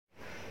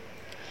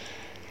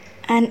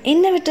An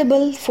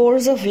inevitable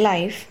force of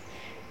life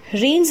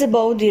reigns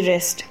above the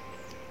rest.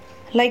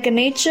 Like a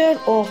nature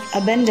of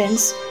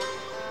abundance,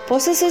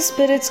 possesses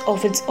spirits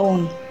of its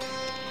own,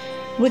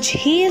 which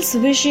heals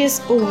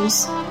vicious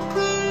wounds,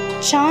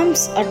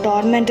 charms a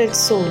tormented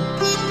soul,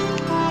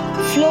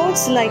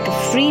 floats like a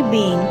free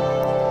being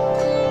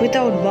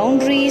without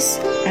boundaries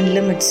and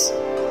limits,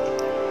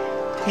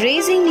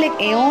 raising like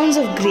aeons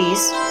of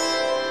grace,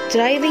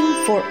 thriving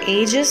for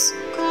ages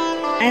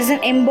as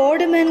an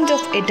embodiment of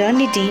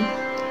eternity,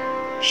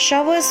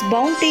 showers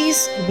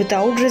bounties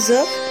without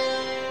reserve.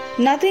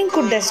 Nothing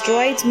could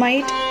destroy its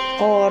might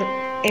or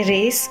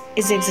erase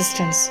its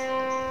existence.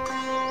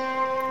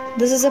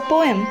 This is a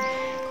poem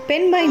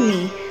penned by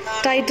me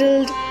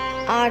titled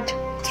Art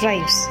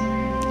Thrives.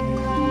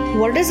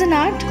 What is an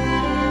art?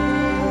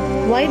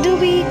 Why do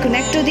we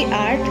connect to the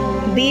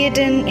art, be it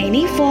in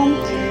any form,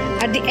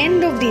 at the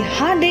end of the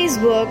hard day's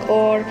work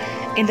or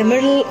in the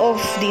middle of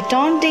the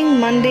taunting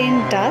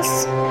mundane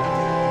tasks?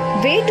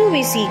 Where do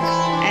we seek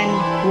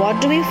and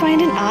what do we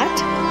find in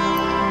art?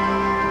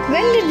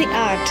 When did the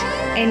art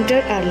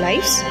enter our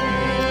lives?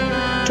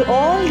 To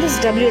all these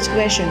WH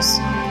questions,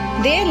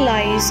 there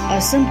lies a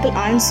simple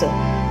answer,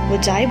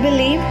 which I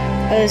believe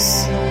is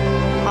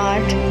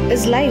art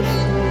is life.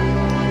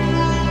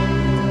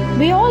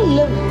 We all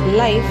live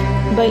life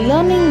by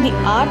learning the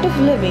art of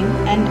living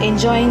and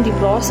enjoying the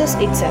process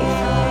itself.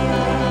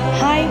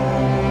 Hi,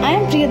 I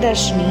am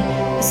Priyadarshini,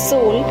 a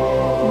soul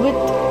with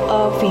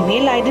a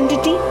female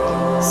identity,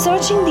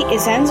 searching the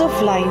essence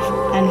of life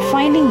and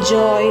finding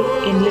joy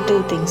in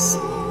little things.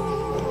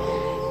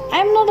 I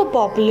am not a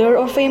popular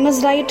or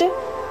famous writer,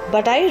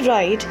 but I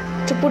write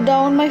to put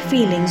down my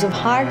feelings of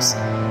hearts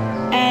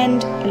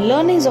and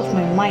learnings of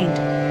my mind.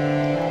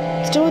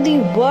 Through the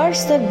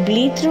words that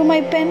bleed through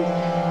my pen,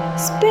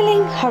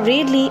 spilling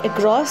hurriedly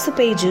across the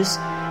pages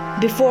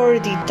before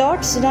the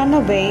thoughts run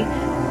away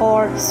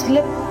or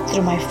slip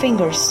through my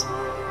fingers.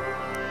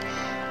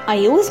 I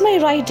use my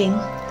writing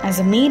as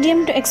a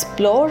medium to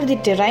explore the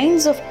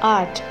terrains of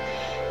art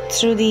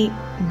through the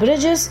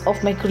bridges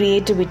of my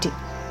creativity.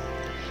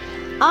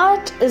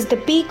 Art is the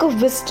peak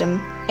of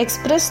wisdom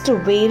expressed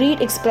through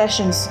varied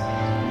expressions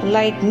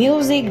like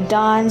music,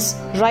 dance,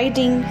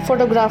 writing,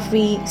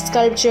 photography,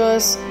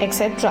 sculptures,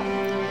 etc.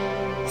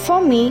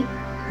 For me,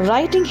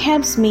 writing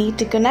helps me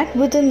to connect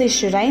within the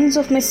shrines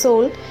of my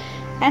soul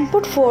and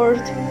put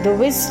forth the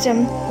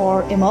wisdom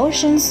or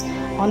emotions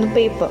on the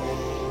paper.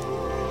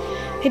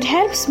 It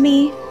helps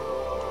me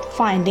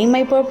finding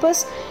my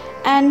purpose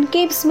and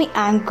keeps me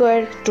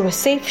anchored to a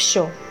safe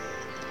shore.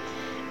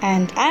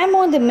 And I am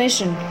on the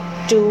mission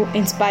to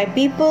inspire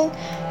people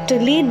to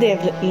lead their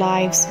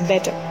lives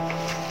better.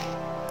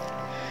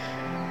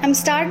 I'm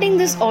starting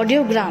this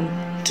audiogram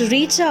to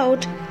reach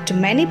out to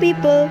many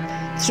people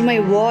through my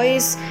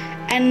voice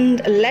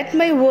and let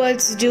my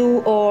words do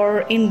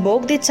or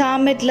invoke the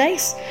charm it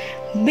likes,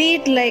 be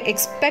it like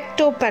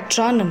expecto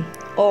patronum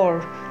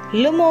or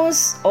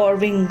lumos or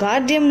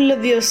wingardium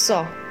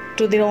leviosa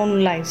to their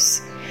own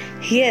lives.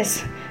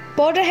 Yes,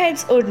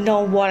 Potterheads would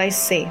know what I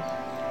say.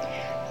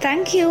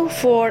 Thank you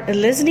for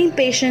listening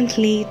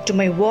patiently to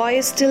my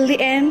voice till the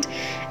end.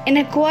 In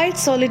a quiet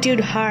solitude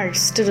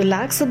hearts to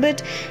relax a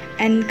bit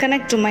and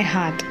connect to my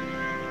heart.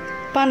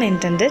 Pun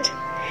intended.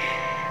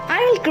 I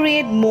will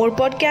create more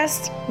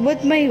podcasts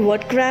with my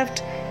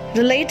wordcraft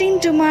relating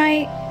to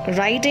my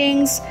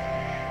writings,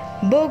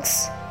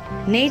 books,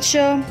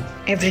 nature,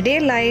 everyday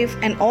life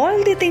and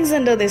all the things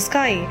under the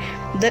sky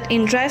that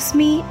interest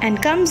me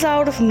and comes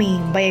out of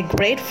me by a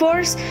great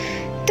force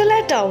to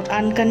let out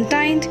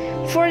uncontained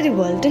for the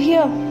world to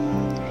hear.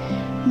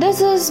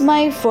 This is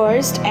my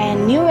first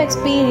and new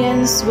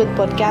experience with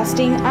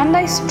podcasting and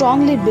I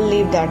strongly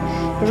believe that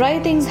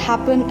right things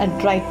happen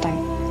at right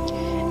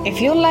time.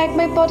 If you like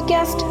my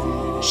podcast,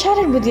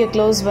 share it with your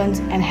close ones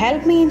and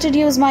help me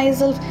introduce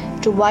myself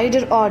to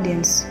wider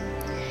audience.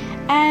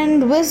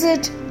 And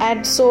visit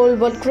at Soul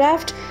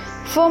Wordcraft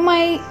for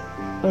my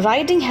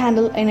writing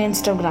handle in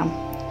Instagram.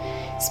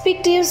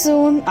 Speak to you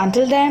soon.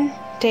 Until then,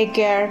 take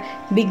care,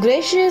 be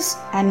gracious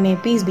and may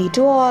peace be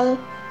to all.